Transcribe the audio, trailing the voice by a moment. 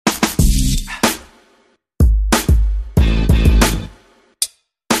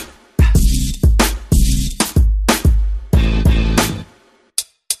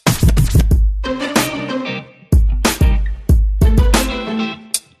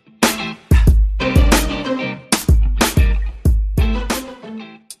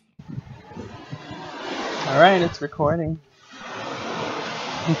Alright, it's recording.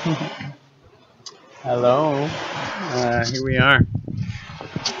 Hello. Here we are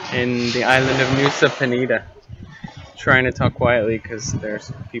in the island of Nusa Penida. Trying to talk quietly because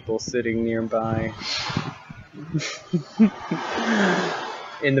there's people sitting nearby.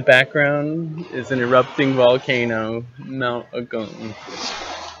 In the background is an erupting volcano, Mount Agung.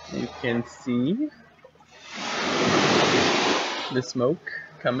 You can see the smoke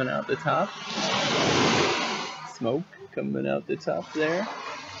coming out the top. Smoke coming out the top there.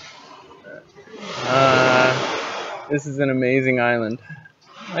 This is an amazing island.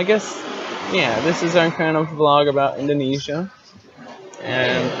 I guess, yeah, this is our kind of vlog about Indonesia.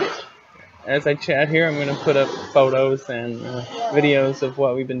 And as I chat here, I'm going to put up photos and videos of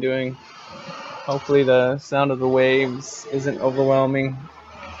what we've been doing. Hopefully the sound of the waves isn't overwhelming.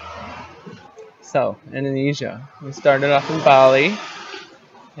 So, Indonesia. We started off in Bali.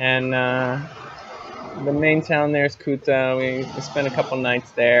 And the main town there is Kuta. We spent a couple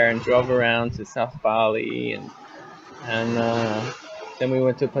nights there and drove around to South Bali. And then we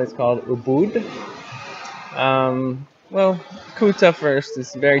went to a place called Ubud. Well, Kuta first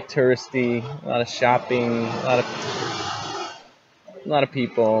is very touristy, a lot of shopping, a lot of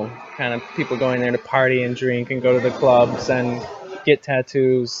people, kind of people going there to party and drink and go to the clubs and get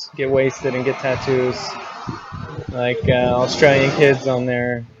tattoos, get wasted and get tattoos, like Australian kids on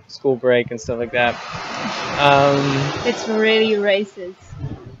their school break and stuff like that. It's really racist.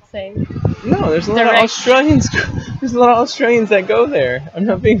 Say. No, there's a lot of Australians. There's a lot of Australians that go there. I'm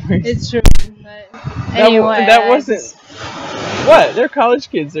not being racist. It's true, but anyway, that wasn't. What? They're college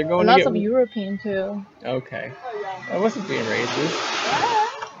kids. They're going. Lots of European too. Okay, I wasn't being racist.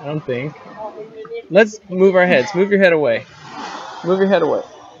 I don't think. Let's move our heads. Move your head away. Move your head away.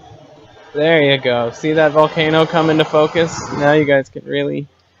 There you go. See that volcano come into focus? Now you guys can really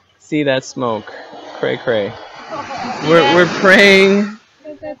see that smoke. Cray cray. We're praying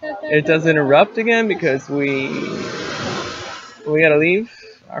it doesn't erupt again because we gotta leave.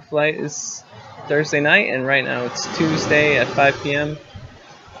 Our flight is Thursday night and right now it's Tuesday at 5 p.m.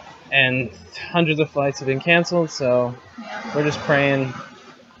 and hundreds of flights have been canceled, so we're just praying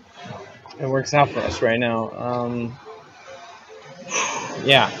it works out for us right now.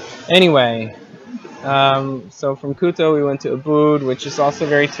 Yeah. Anyway, so from Kuta we went to Ubud, which is also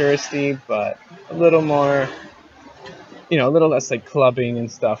very touristy, but a little more, a little less like clubbing and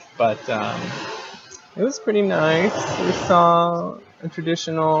stuff. But it was pretty nice. We saw a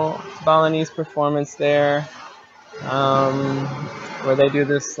traditional Balinese performance there, where they do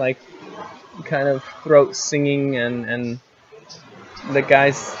this like kind of throat singing, and the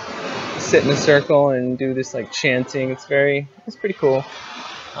guys sit in a circle and do this like chanting. It's pretty cool.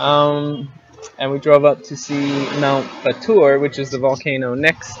 And we drove up to see Mount Batur, which is the volcano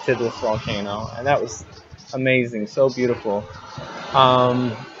next to this volcano, and that was amazing, so beautiful.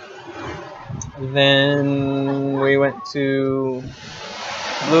 Then we went to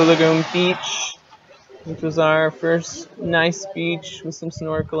Blue Lagoon Beach, which was our first nice beach with some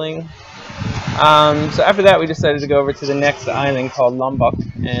snorkeling. So after that we decided to go over to the next island called Lombok,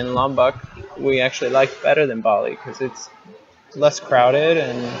 and Lombok we actually liked better than Bali because it's less crowded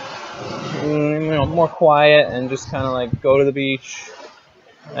and more quiet, and just kind of like go to the beach,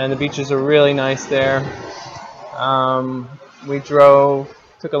 and the beaches are really nice there. We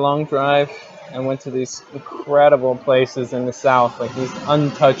took a long drive and went to these incredible places in the south, like these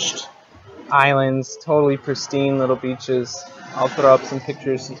untouched islands, totally pristine little beaches. I'll throw up some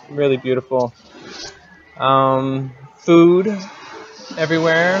pictures. It's really beautiful. Food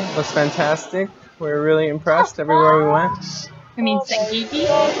everywhere was fantastic. We were really impressed everywhere we went. I mean Sangiki?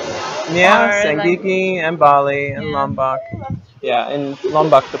 Yeah, Sangiki and Bali and Lombok. Yeah, in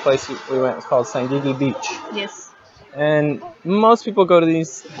Lombok the place we went was called Sangiki Beach. Yes. And most people go to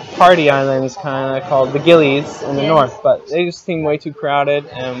these party islands kind of called the Gillies in the north, but they just seem way too crowded,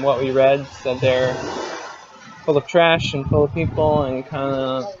 and what we read said they're full of trash and full of people and kind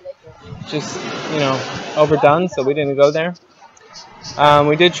of just, overdone, so we didn't go there.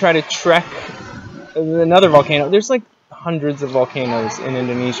 We did try to trek another volcano. There's like hundreds of volcanoes in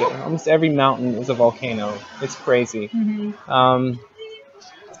Indonesia. Almost every mountain is a volcano. It's crazy. Mm-hmm.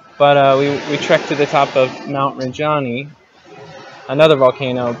 But we trekked to the top of Mount Rinjani, another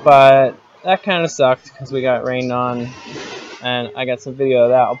volcano, but that kind of sucked because we got rained on, and I got some video of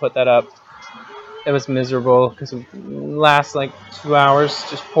that. I'll put that up. It was miserable because it last like 2 hours,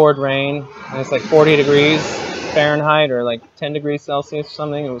 just poured rain, and it's like 40 degrees Fahrenheit or like 10 degrees Celsius or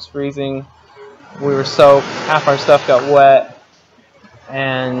something. It was freezing. We were soaked. Half our stuff got wet,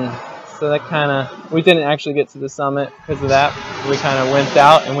 and So that kind of, we didn't actually get to the summit because of that. We kind of went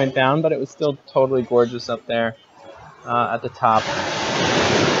out and went down, but it was still totally gorgeous up there at the top.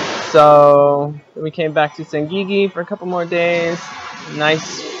 So we came back to Senggigi for a couple more days.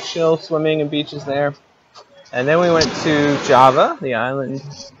 Nice, chill swimming and beaches there. And then we went to Java, the island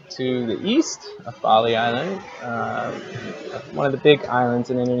to the east of Bali Island, one of the big islands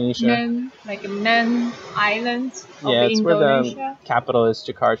in Indonesia. Like a main island of Yeah, it's where the capital is,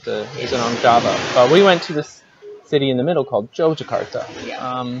 Jakarta, is on Java. But we went to this city in the middle called Yogyakarta.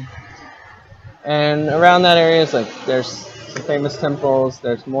 Yeah. And around that area is like, there's some famous temples,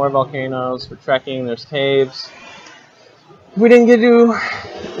 there's more volcanoes for trekking, there's caves. We didn't get to do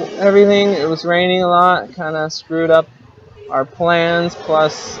everything. It was raining a lot, kind of screwed up our plans.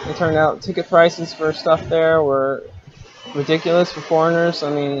 Plus, it turned out ticket prices for stuff there were ridiculous for foreigners. I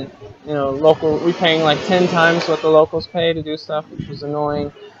mean, you know, we paying like 10 times what the locals pay to do stuff, which was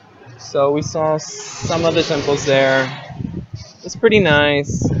annoying. So we saw some of the temples there. It's pretty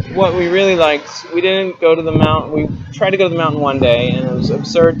nice. What we really liked, we didn't go to the mountain. We tried to go to the mountain one day, and it was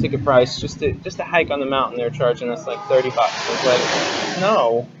absurd ticket price. Just to hike on the mountain, they were charging us like $30. It was like,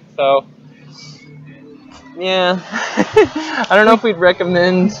 no. So, yeah. I don't know if we'd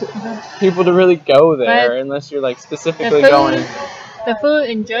recommend people to really go there unless you're like specifically going. The food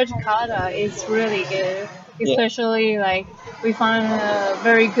in Yogyakarta is really good. Especially like we found a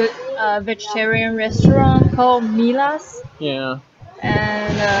very good vegetarian restaurant called Milas. Yeah.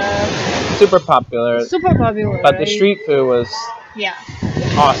 And super popular. Super popular. But the street food was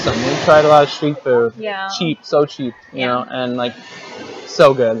awesome. We tried a lot of street food. Yeah. Cheap, so cheap, you know, and like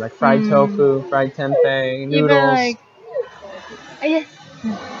so good. Like fried tofu, fried tempeh, noodles. Even like,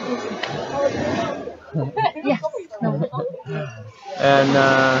 And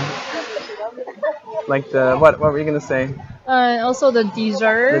like what were you gonna say? Also the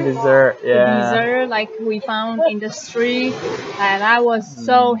dessert. The dessert, yeah. The dessert, like we found in the street, and that was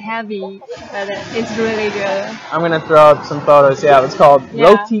so heavy, but it's really good. I'm gonna throw up some photos. Yeah, it was called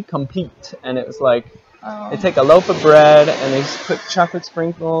Roti Complete, and it was like they take a loaf of bread and they put chocolate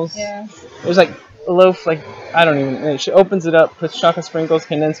sprinkles. Yeah. It was like a loaf, like I don't even. She opens it up, puts chocolate sprinkles,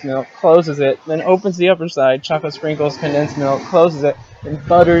 condensed milk, closes it, then opens the upper side, chocolate sprinkles, condensed milk, closes it, and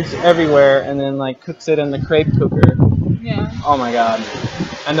butters everywhere, and then like cooks it in the crepe cooker. Yeah. Oh my god.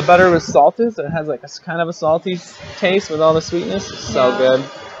 And the butter was salted, so it has like a kind of a salty taste with all the sweetness. So good.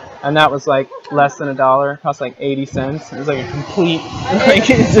 And that was like less than $1. It cost like 80 cents. It was like a complete like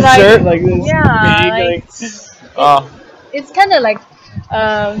dessert, like this big. It's kind of like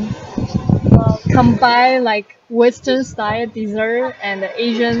combine like Western style dessert and the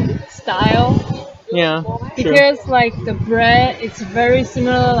Asian style. Yeah, because like the bread, it's very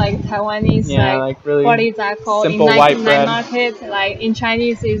similar like Taiwanese, like really what is that called in night market? Like in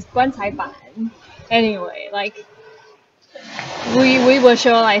Chinese is guan cai ban. Anyway, like we will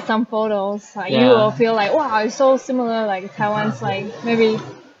show like some photos. Like, you will feel like wow, it's so similar like Taiwan's like maybe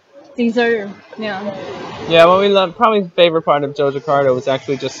dessert. Yeah, what we loved, probably favorite part of Yogyakarta was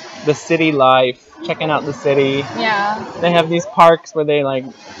actually just the city life, checking out the city. Yeah. They have these parks where they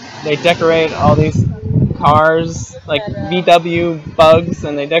decorate all these cars, like VW bugs,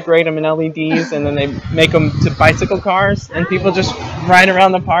 and they decorate them in LEDs, and then they make them to bicycle cars, and people just ride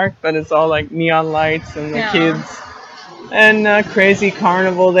around the park, but it's all like neon lights and the kids. And crazy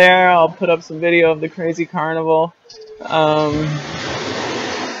carnival there. I'll put up some video of the crazy carnival.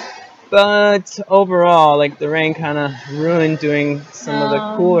 But overall, like the rain kind of ruined doing some of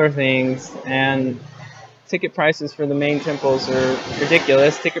the cooler things, and ticket prices for the main temples are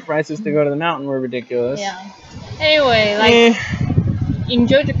ridiculous. Ticket prices to go to the mountain were ridiculous. Yeah. Anyway, like in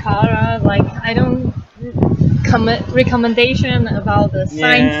Yogyakarta, like I don't recommendation about the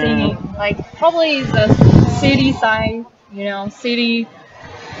sightseeing. Like probably the city side, city.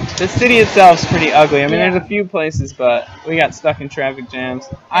 The city itself's pretty ugly. I mean, there's a few places, but we got stuck in traffic jams.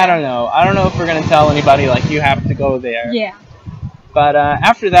 I don't know. I don't know if we're gonna tell anybody like you have to go there. Yeah. But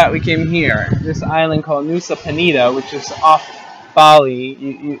after that, we came here, this island called Nusa Penida, which is off Bali.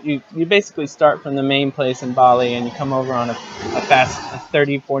 You basically start from the main place in Bali, and you come over on a fast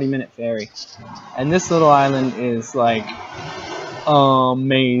 30-40 minute ferry. And this little island is like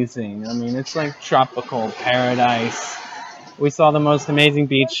amazing. I mean, it's like tropical paradise. We saw the most amazing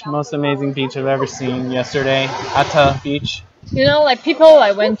beach I've ever seen yesterday, Atta Beach. Like people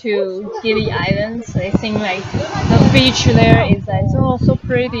like went to Gili Islands. They think like the beach there is like so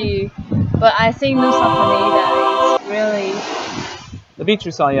pretty, but I think Nusa Penida is really. The beach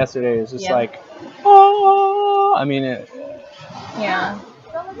we saw yesterday is just like, oh, I mean it. Yeah.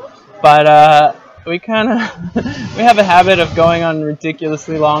 But we kind of we have a habit of going on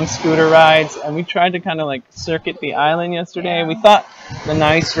ridiculously long scooter rides, and we tried to kind of like circuit the island yesterday. Yeah. We thought the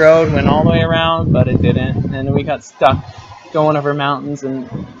nice road went all the way around, but it didn't, and we got stuck going over mountains and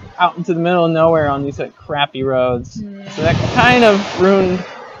out into the middle of nowhere on these like crappy roads. So that kind of ruined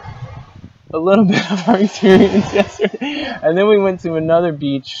a little bit of our experience yesterday. And then we went to another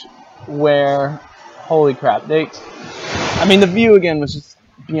beach where, holy crap, I mean, the view again was just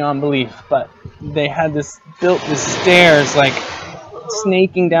beyond belief, but they had built this stairs like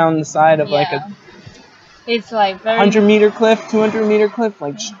snaking down the side of like it's like very 100-meter cliff, 200-meter cliff,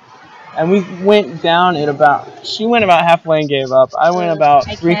 like, and we went down it she went about halfway and gave up. I went about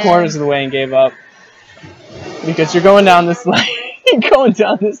 3/4 of the way and gave up, because you're going down this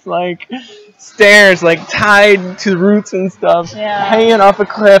like stairs like tied to roots and stuff, hanging off a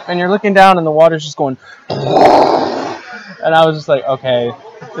cliff, and you're looking down and the water's just going. And I was just like, okay,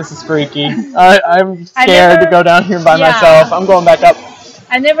 this is freaky. I'm scared to go down here by myself. I'm going back up.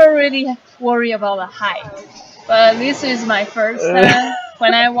 I never really worry about the height, but this is my first time.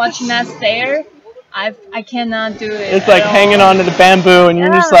 When I watch that stair, I cannot do it. It's like hanging onto the bamboo, and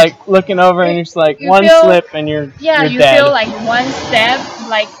you're just like looking over, and you're just like one slip, and you're you dead. Feel like one step,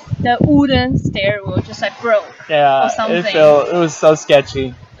 like the wooden stair will just like broke. Yeah, or something. It was so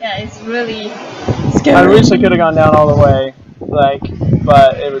sketchy. Yeah, it's really scary. I wish I could have gone down all the way, but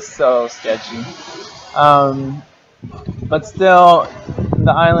it was so sketchy. But still,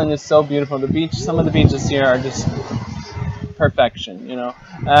 the island is so beautiful. Some of the beaches here are just perfection, you know.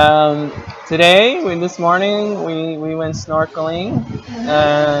 This morning, we went snorkeling,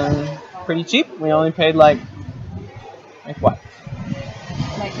 and pretty cheap. We only paid like what?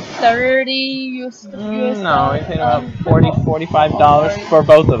 Like 30 US No, we paid about $45 for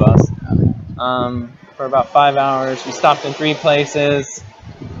both of us. For about 5 hours. We stopped in 3 places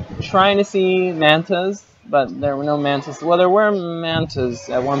trying to see mantas, but there were no mantas. Well, there were mantas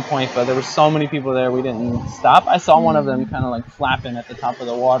at one point, but there were so many people there we didn't stop. I saw one of them kind of like flapping at the top of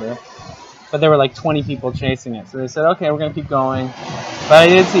the water, but there were like 20 people chasing it. So they said, okay, we're going to keep going. But I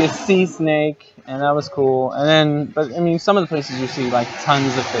did see a sea snake, and that was cool. And then, but I mean, some of the places you see like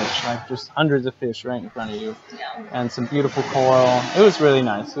tons of fish, like just hundreds of fish right in front of you, and some beautiful coral. It was really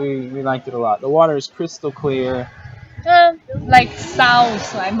nice. We liked it a lot. The water is crystal clear. Like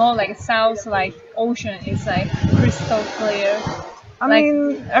south, like more like south, like ocean is like crystal clear. I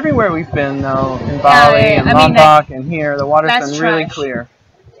mean, everywhere we've been though, in Bali and Lombok and here, the water's been really clear.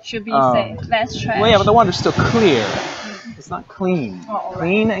 Should be safe. That's trash. Well, yeah, but the water's still clear. It's not clean.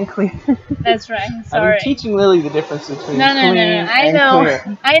 Clean and clear. That's right. Sorry. I've been teaching Lily the difference between clean and clear.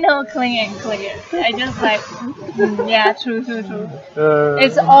 I know clean and clear. I just like, yeah, true.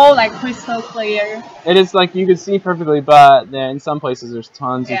 It's all like crystal clear. It is like you can see perfectly, but in some places there's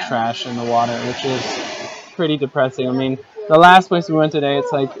tons of trash in the water, which is pretty depressing. I mean, the last place we went today,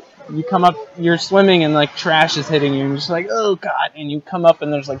 it's like you come up, you're swimming and like trash is hitting you, and you're just like, oh god, and you come up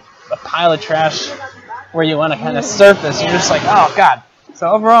and there's like a pile of trash where you want to kind of surface. You're just like, oh god.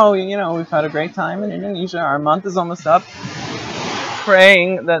 So overall, you know, we've had a great time in Indonesia. Our month is almost up.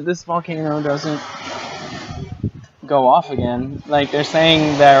 Praying that this volcano doesn't go off again. Like they're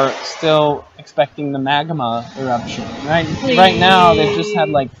saying, they're still expecting the magma eruption. Right now, they've just had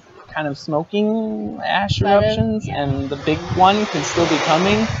like kind of smoking ash eruptions, and the big one could still be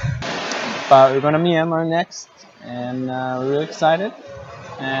coming. But we're going to Myanmar next, and we're really excited.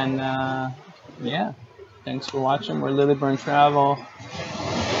 And yeah. Thanks for watching. We're LilyburnTravel,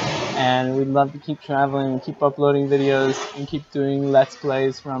 and we'd love to keep traveling and keep uploading videos and keep doing Let's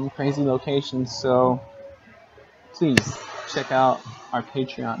Plays from crazy locations. So please check out our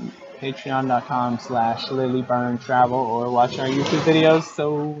Patreon, patreon.com/LilyburnTravel, or watch our YouTube videos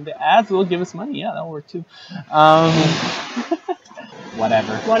so the ads will give us money. Yeah, that'll work too.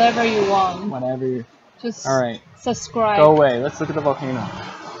 Whatever you want. Just all right. Subscribe. Go away. Let's look at the volcano.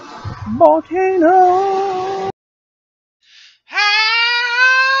 Volcano!